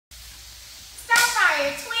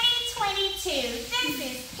This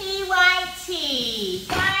is PYT,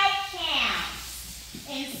 Counts.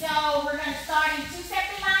 And so we're going to start in two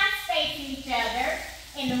separate lines facing each other.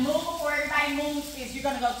 And the move before everybody moves is you're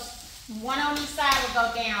going to go one on each side. We'll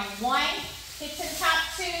go down 1, hit to the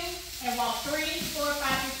top 2, and walk 3, 4,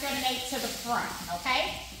 5, 6, 7, 8 to the front.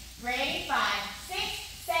 Okay? Ready? 5, 6,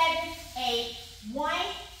 7, 8. 1,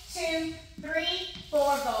 2, 3, 4.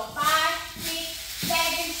 Go 5, 6,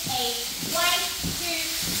 7, 8. 1, 2,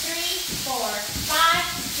 3, 4, 5,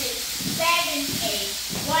 6, 7, 8.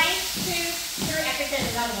 1, 2, 3. I think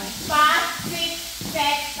there's another one. 5, 6,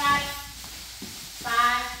 7,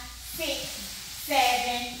 5, 6,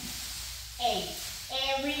 7, 8.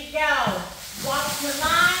 And we go. Walk the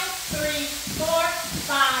line. 3, 4,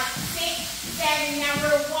 5, 6, 7. Now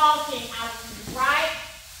we're walking out the right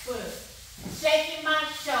foot. Shaking my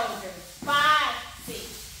shoulders. 5, 6,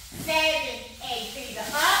 7, 8. Either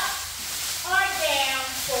up or down.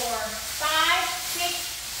 4, 5, 6,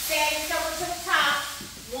 7. Go to the top.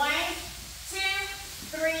 1, 2,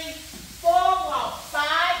 3, 4. Walk. 5,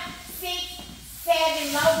 6,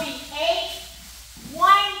 7. Low beat. 8. 1,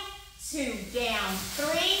 2. Down.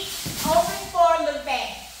 3. Open 4. Look back.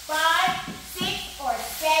 5, 6, or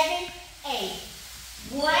 7, 8.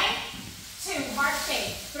 1, 2. Heart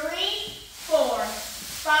shape. 3, 4,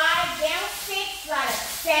 5. Down 6. Slide up.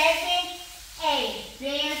 7, 8.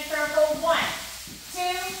 Bend circle. 1, 2,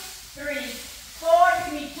 3, 4.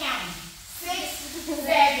 Give me counting. 6,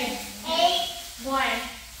 7, 8. 1,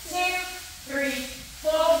 2, 3,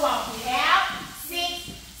 4. Walk it out.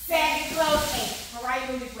 6, 7. Close. 8. All right,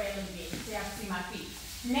 move this way a little bit. See, I can see my feet.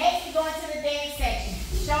 Next, we go into the dance section.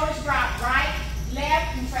 Shoulders drop right,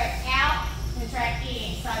 left, contract out, contract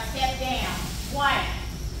in. So I step down. 1,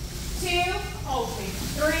 2, open.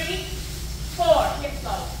 3, 4. Hips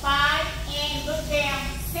go. 5, and look down.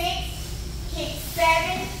 6, kick.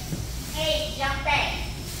 7, 8. Jump back.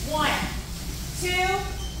 1, 2,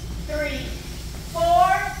 3, 4,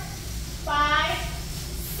 5,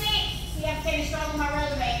 6. See, I'm getting strong on my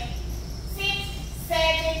resume. 6, 7,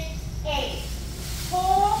 8.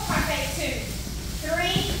 Pull. Perfect. 2, 3,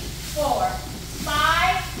 4,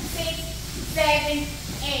 5, 6, 7,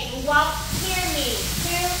 8. Walk. Hear me.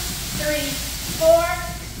 2, 3, 4,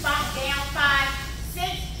 5. Down. 5, 6,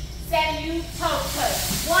 7. You toe touch.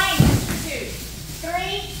 1, 2,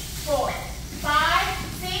 3, 4, 5,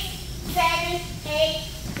 6, 7, 8.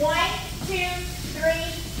 1, 2, 3,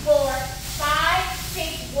 4, 5,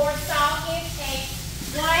 6. Warsaw is 8.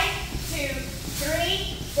 1, 2,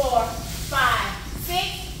 3, 4, 5, 6,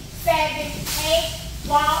 7, 8.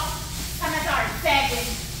 Walk. Come on, sorry. 7,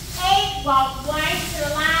 8. Walk 1 to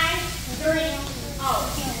the line. 3.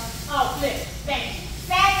 Oh, flip. Thank you.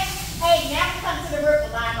 7, 8. Now we come to the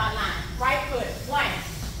ripple line by line. Right foot. 1,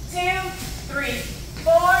 2, 3,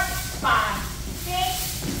 4, 5, 6,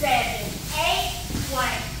 7, 8. 1,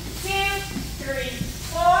 2, 3,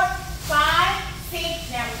 4, 5,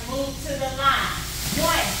 6. Now we move to the line.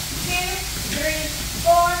 1, 2, 3,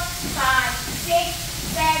 4, 5, 6,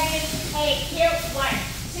 7, 8. Here. 1,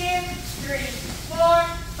 2, 3, 4,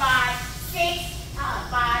 5, 6.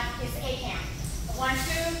 5 is 8 count. 1, 2,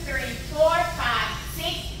 3, 4, 5,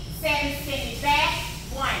 6, 7. Send it back.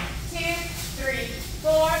 1, 2, 3,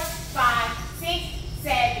 4,